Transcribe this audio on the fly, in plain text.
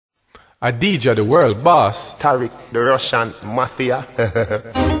A DJ, the world boss. Tariq, the Russian mafia.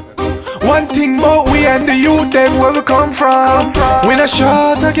 One thing about we and the youth, them where we come from. We not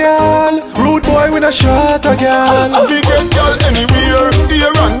shot a girl, rude boy, we not shot a girl. We get girl anywhere, here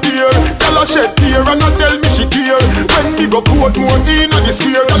and there. Girl a shed tear and a tell me she care. When we go put more in the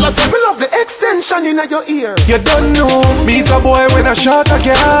sphere, girl a say me love the extension in your ear. You don't know, me's a boy when I shot a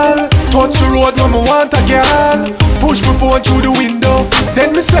girl. Touch the road when me want a girl. Push my phone through the window.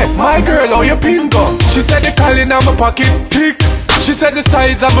 Then me say, my girl, how your pin go? She said the calling on my pocket, tick. She said the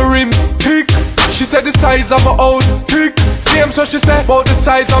size of my rims, tick. She said the size of my house, tick. Same so she said about the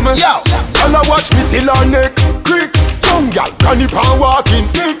size of my. Yo, girl a watch me till her neck, crick. Young girl, granny pan walking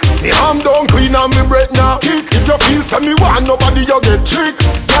stick. The arm down clean and me breath now kick. If you feel say me want nobody, you get trick.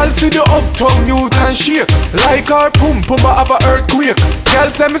 Girl see the uptown youth and shake. Like her pum pum I have a earthquake. Girl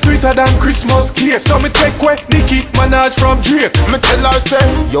say me sweeter than Christmas cake. So me take away Nicki Minaj from Drake. Me tell her say,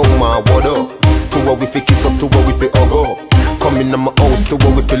 yo man, what up? To what we fi kiss up, to what we fi hug up. Come in my house, to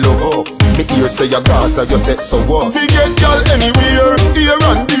what we fi love up. Me ear say your Gaza, you said so what? Me get girl anywhere, here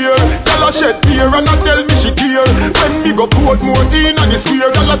and there. Girl a shed tear and a tell me she care. When me go put more in the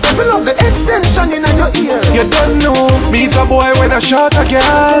square, girl a say me love the extension in your ear. You don't know, me's a boy when I shot a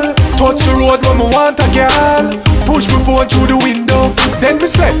girl. Touch the road when me want a girl. Push my phone through the window. Then me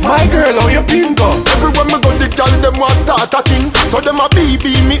say, my girl, how your pin go? Everywhere me go, the girl them want start a thing. So them a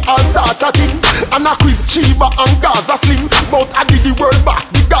BB me all start a thing. And a quiz Chiba and Gaza Slim. But I did the world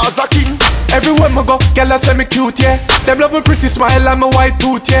boss, the Gaza king. Everywhere me go, girl a say me cute, yeah. Them love me pretty smile and me white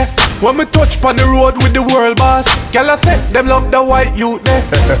tooth, yeah. When me touch pon the road with the world boss, girl a say them love the white youth, there.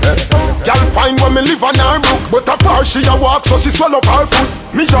 Girl fine when me live on her brook, but afar she a walk so she swallow her foot.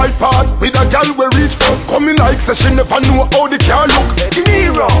 Me drive past with a girl we reach first. Coming like say she never know how the car look. The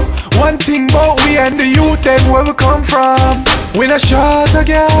hero. One thing about we and the youth, them where we come from. We not shot a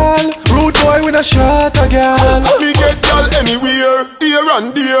girl, rude boy, we not shot a girl. We get girl anywhere, here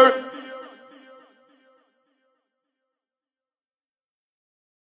and there.